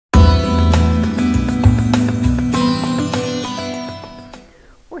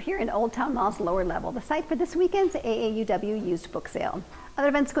here in Olde Town Mall's lower level, the site for this weekend's AAUW Used Book Sale. Other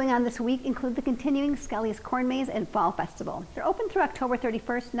events going on this week include the continuing Skelly's Corn Maze and Fall Festival. They're open through October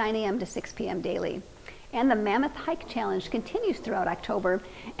 31st, 9 a.m. to 6 p.m. daily. And the Mammoth Hike Challenge continues throughout October,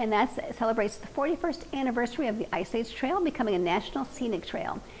 and that celebrates the 41st anniversary of the Ice Age Trail becoming a national scenic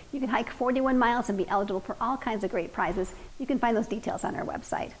trail. You can hike 41 miles and be eligible for all kinds of great prizes. You can find those details on our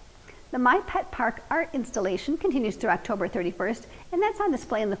website. The My Pet Park art installation continues through October 31st, and that's on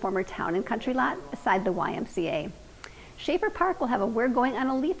display in the former Town and Country lot beside the YMCA. Schaefer Park will have a We're Going on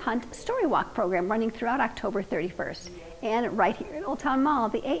a Leaf Hunt story walk program running throughout October 31st. And right here at Olde Town Mall,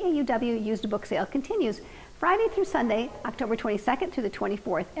 the AAUW Used Book Sale continues Friday through Sunday, October 22nd through the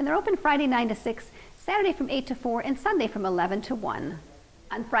 24th, and they're open Friday 9 to 6, Saturday from 8 to 4, and Sunday from 11 to 1.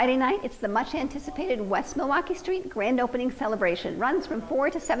 On Friday night, it's the much-anticipated West Milwaukee Street Grand Opening Celebration. Runs from 4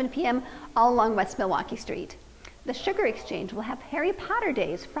 to 7 p.m. all along West Milwaukee Street. The Sugar Exchange will have Harry Potter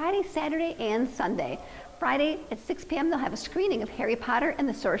days Friday, Saturday, and Sunday. Friday at 6 p.m. they'll have a screening of Harry Potter and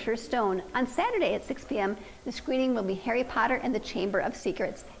the Sorcerer's Stone. On Saturday at 6 p.m. the screening will be Harry Potter and the Chamber of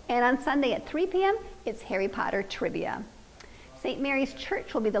Secrets. And on Sunday at 3 p.m. it's Harry Potter Trivia. St. Mary's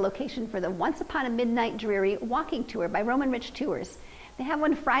Church will be the location for the Once Upon a Midnight Dreary walking tour by Roman Rich Tours. They have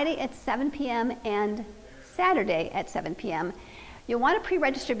one Friday at 7 p.m. and Saturday at 7 p.m. You'll want to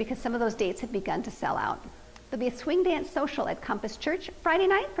pre-register because some of those dates have begun to sell out. There'll be a swing dance social at Compass Church Friday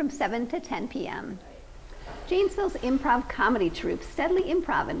night from 7 to 10 p.m. Janesville's improv comedy troupe, Steadily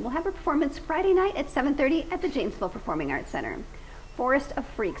Improvin', will have a performance Friday night at 7:30 at the Janesville Performing Arts Center. Forest of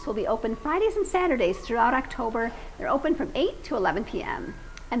Freaks will be open Fridays and Saturdays throughout October. They're open from 8 to 11 p.m.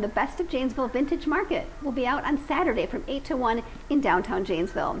 And the Best of Janesville Vintage Market will be out on Saturday from 8 to 1 in downtown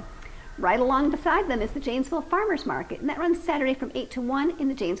Janesville. Right along beside them is the Janesville Farmers Market, and that runs Saturday from 8 to 1 in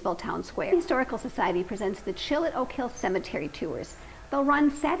the Janesville Town Square. The Historical Society presents the Chill at Oak Hill Cemetery Tours. They'll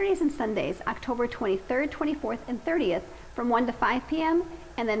run Saturdays and Sundays, October 23rd, 24th, and 30th from 1 to 5 p.m.,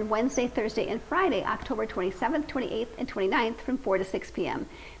 and then Wednesday, Thursday, and Friday, October 27th, 28th, and 29th from 4 to 6 p.m.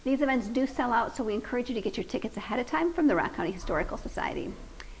 These events do sell out, so we encourage you to get your tickets ahead of time from the Rock County Historical Society.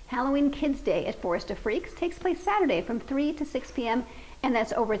 Halloween Kids Day at Forest of Freaks takes place Saturday from 3 to 6 p.m., and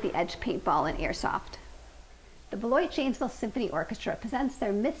that's over at the Edge Paintball and Airsoft. The Beloit Janesville Symphony Orchestra presents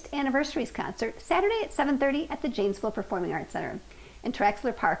their Missed Anniversaries concert Saturday at 7:30 at the Janesville Performing Arts Center. And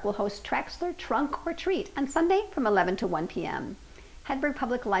Traxler Park will host Traxler Trunk or Treat on Sunday from 11 to 1 p.m. Hedberg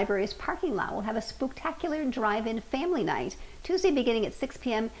Public Library's parking lot will have a spooktacular drive-in family night Tuesday beginning at 6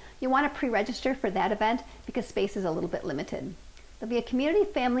 p.m. You'll want to pre-register for that event because space is a little bit limited. There'll be a community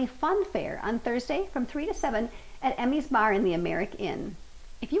family fun fair on Thursday from 3 to 7 at Emmy's Bar in the Americ Inn.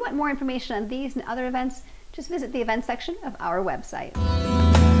 If you want more information on these and other events, just visit the event section of our website.